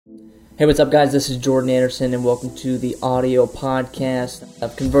Hey, what's up guys? This is Jordan Anderson and welcome to the audio podcast.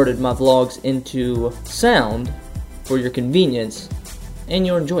 I've converted my vlogs into sound for your convenience and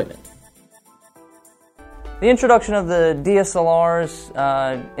your enjoyment. The introduction of the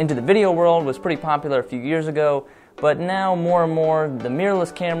DSLRs into the video world was pretty popular a few years ago, but now more and more the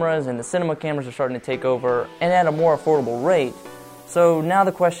mirrorless cameras and the cinema cameras are starting to take over and at a more affordable rate. So now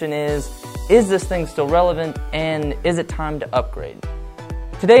the question is this thing still relevant and is it time to upgrade?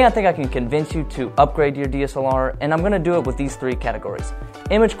 Today I think I can convince you to upgrade your DSLR, and I'm going to do it with these three categories: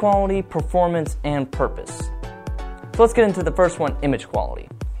 image quality, performance, and purpose. So let's get into the first one, image quality.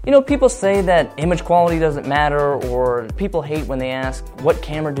 You know, people say that image quality doesn't matter, or people hate when they ask, what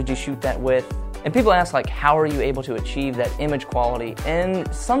camera did you shoot that with? And people ask, like, how are you able to achieve that image quality? And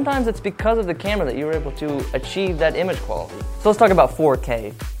sometimes it's because of the camera that you're able to achieve that image quality. So let's talk about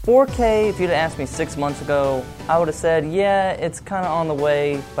 4K. 4K, if you'd asked me 6 months ago, I would have said, yeah, it's kind of on the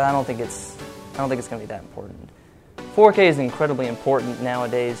way, but I don't think it's going to be that important. 4K is incredibly important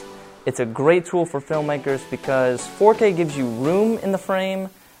nowadays. It's a great tool for filmmakers because 4K gives you room in the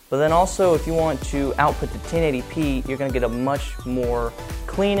frame, but then also if you want to output to 1080p, you're going to get a much more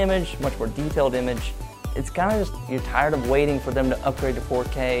clean image, much more detailed image. It's kind of just, you're tired of waiting for them to upgrade to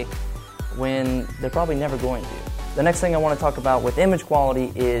 4K when they're probably never going to. The next thing I want to talk about with image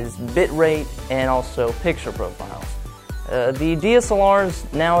quality is bit rate and also picture profiles. The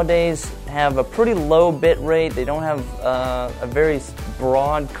DSLRs nowadays have a pretty low bit rate. They don't have a very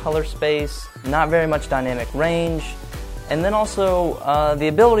broad color space, not very much dynamic range, and then also the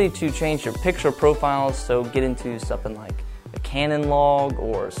ability to change your picture profiles, so get into something like a Canon log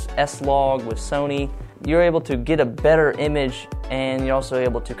or S-log with Sony. You're able to get a better image, and you're also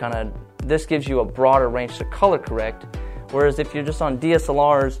able to this gives you a broader range to color correct, whereas if you're just on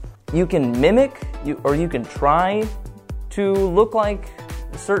DSLRs, you can mimic, or you can try to look like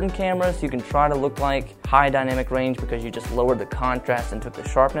certain cameras. You can try to look like high dynamic range because you just lowered the contrast and took the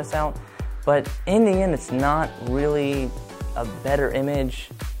sharpness out. But in the end, it's not really a better image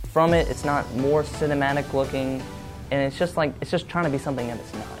from it. It's not more cinematic looking, and it's just trying to be something that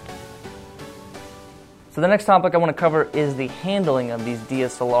it's not. So the next topic I want to cover is the handling of these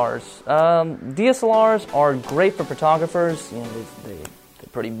DSLRs. DSLRs are great for photographers. You know, they're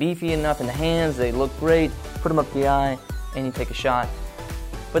pretty beefy enough in the hands. They look great. Put them up the eye, and you take a shot.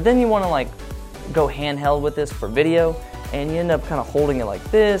 But then you want to go handheld with this for video, and you end up kind of holding it like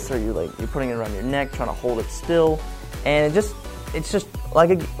this, or you're putting it around your neck, trying to hold it still, and it's just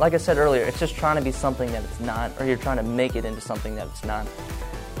like I said earlier, it's just trying to be something that it's not, or you're trying to make it into something that it's not.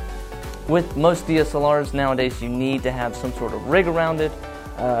 With most DSLRs nowadays, you need to have some sort of rig around it.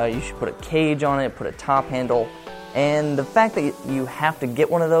 You should put a cage on it, put a top handle, and the fact that you have to get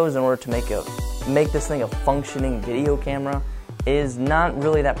one of those in order to make this thing a functioning video camera is not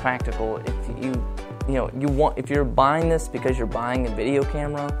really that practical. If you're buying this because you're buying a video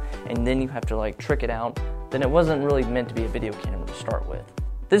camera and then you have to trick it out, then it wasn't really meant to be a video camera to start with.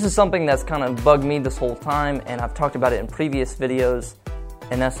 This is something that's kind of bugged me this whole time, and I've talked about it in previous videos,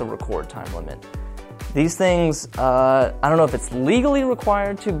 and that's the record time limit. These things, I don't know if it's legally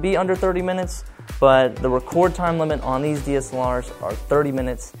required to be under 30 minutes, but the record time limit on these DSLRs are 30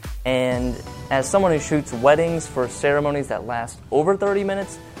 minutes, and as someone who shoots weddings for ceremonies that last over 30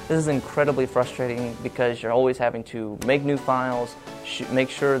 minutes, this is incredibly frustrating because you're always having to make new files, make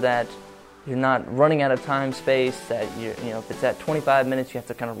sure that you're not running out of time space, that if it's at 25 minutes, you have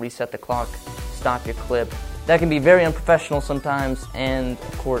to kind of reset the clock, stop your clip. That can be very unprofessional sometimes, and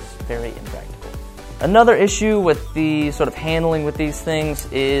of course, very impractical. Another issue with the sort of handling with these things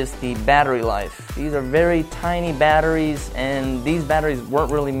is the battery life. These are very tiny batteries, and these batteries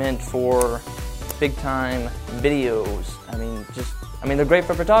weren't really meant for big-time videos. They're great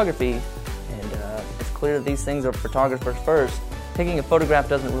for photography, and it's clear that these things are photographers first. Taking a photograph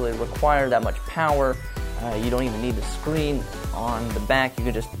doesn't really require that much power. You don't even need the screen on the back. You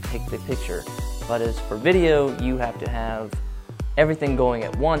can just take the picture. But as for video, you have to have everything going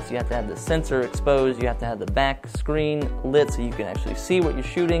at once. You have to have the sensor exposed. You have to have the back screen lit so you can actually see what you're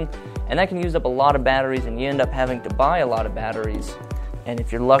shooting. And that can use up a lot of batteries, and you end up having to buy a lot of batteries. And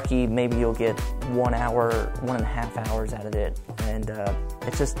if you're lucky, maybe you'll get 1 hour, 1.5 hours out of it. And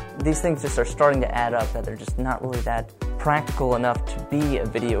these things just are starting to add up, that they're just not really that practical enough to be a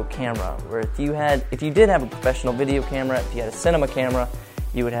video camera. Where if you did have a professional video camera, if you had a cinema camera,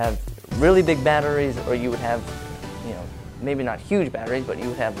 you would have really big batteries, or you would have, maybe not huge batteries, but you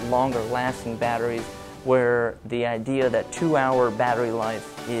would have longer lasting batteries, where the idea that 2-hour battery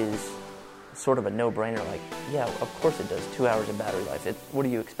life is sort of a no-brainer. Yeah, of course it does. 2 hours of battery life. What do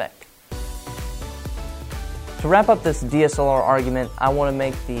you expect? To wrap up this DSLR argument, I want to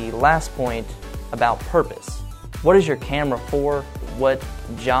make the last point about purpose. What is your camera for? What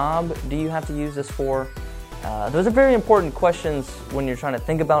job do you have to use this for? Those are very important questions when you're trying to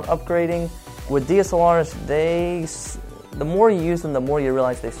think about upgrading. With DSLRs, the more you use them, the more you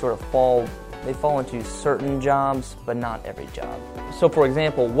realize they sort of fall into certain jobs, but not every job. So for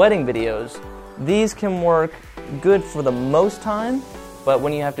example, wedding videos, these can work good for the most time, but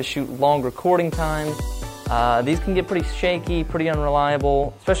when you have to shoot long recording times, these can get pretty shaky, pretty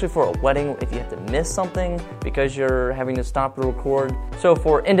unreliable, especially for a wedding if you have to miss something because you're having to stop the record. So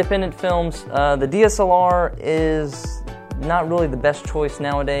for independent films, the DSLR is not really the best choice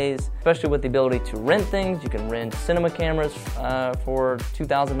nowadays, especially with the ability to rent things. You can rent cinema cameras for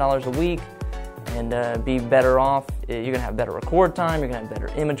 $2,000 a week and be better off. You're going to have better record time, you're going to have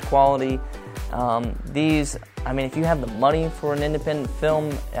better image quality. If you have the money for an independent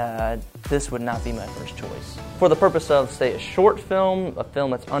film, this would not be my first choice. For the purpose of, say, a short film, a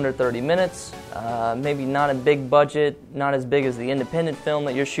film that's under 30 minutes, maybe not a big budget, not as big as the independent film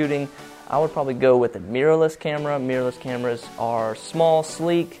that you're shooting, I would probably go with a mirrorless camera. Mirrorless cameras are small,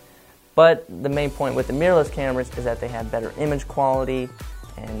 sleek, but the main point with the mirrorless cameras is that they have better image quality,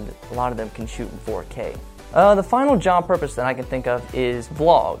 and a lot of them can shoot in 4K. The final job purpose that I can think of is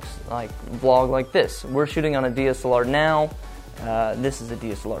vlogs, vlog like this. We're shooting on a DSLR now. This is a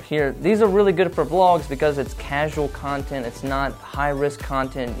DSLR here. These are really good for vlogs because it's casual content. It's not high-risk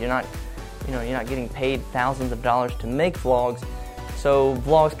content. You're not getting paid thousands of dollars to make vlogs. So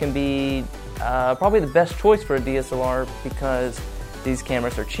vlogs can be probably the best choice for a DSLR because these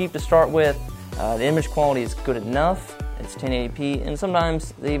cameras are cheap to start with. The image quality is good enough. It's 1080p, and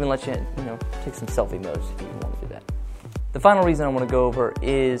sometimes they even let you, take some selfie modes if you want to do that. The final reason I want to go over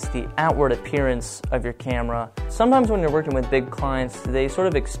is the outward appearance of your camera. Sometimes when you're working with big clients, they sort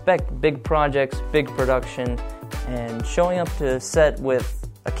of expect big projects, big production, and showing up to set with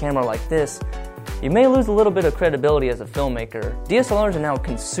a camera like this, you may lose a little bit of credibility as a filmmaker. DSLRs are now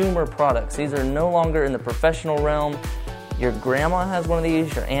consumer products. These are no longer in the professional realm. Your grandma has one of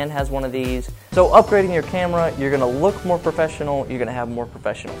these, your aunt has one of these. So upgrading your camera, you're going to look more professional, you're going to have more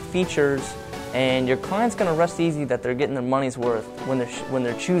professional features, and your client's going to rest easy that they're getting their money's worth when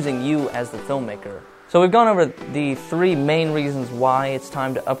they're choosing you as the filmmaker. So we've gone over the 3 main reasons why it's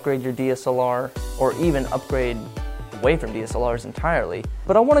time to upgrade your DSLR, or even upgrade away from DSLRs entirely.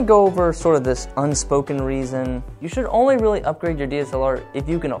 But I want to go over sort of this unspoken reason. You should only really upgrade your DSLR if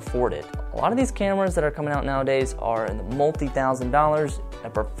you can afford it. A lot of these cameras that are coming out nowadays are in the multi-$1,000s. A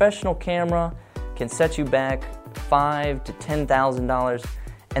professional camera can set you back $5,000 to $10,000,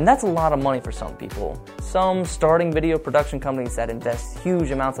 and that's a lot of money for some people. Some starting video production companies that invest huge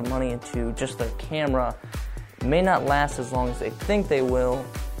amounts of money into just their camera may not last as long as they think they will,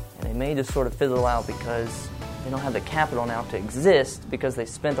 and they may just sort of fizzle out because they don't have the capital now to exist because they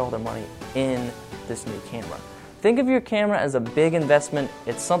spent all their money in this new camera. Think of your camera as a big investment.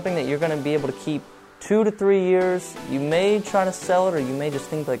 It's something that you're going to be able to keep 2 to 3 years. You may try to sell it, or you may just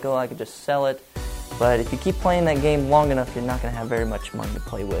think like, oh, I could just sell it. But if you keep playing that game long enough, you're not going to have very much money to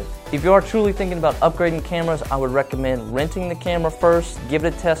play with. If you are truly thinking about upgrading cameras, I would recommend renting the camera first. Give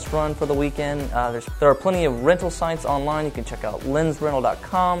it a test run for the weekend. There are plenty of rental sites online. You can check out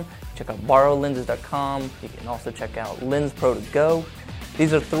lensrental.com. Check out borrowlenses.com. You can also check out LensPro to Go.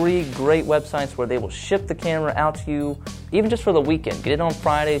 These are 3 great websites where they will ship the camera out to you, even just for the weekend. Get it on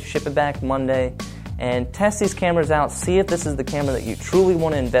Friday, ship it back Monday, and test these cameras out. See if this is the camera that you truly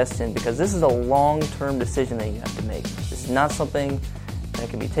want to invest in, because this is a long-term decision that you have to make. This is not something that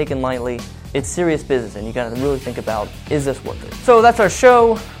can be taken lightly. It's serious business, and you got to really think about, is this worth it? So that's our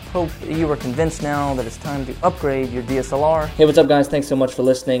show. Hope you are convinced now that it's time to upgrade your DSLR. Hey, what's up, guys? Thanks so much for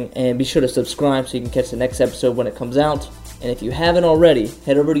listening, and be sure to subscribe so you can catch the next episode when it comes out. And if you haven't already,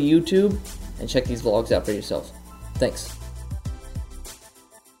 head over to YouTube and check these vlogs out for yourself. Thanks.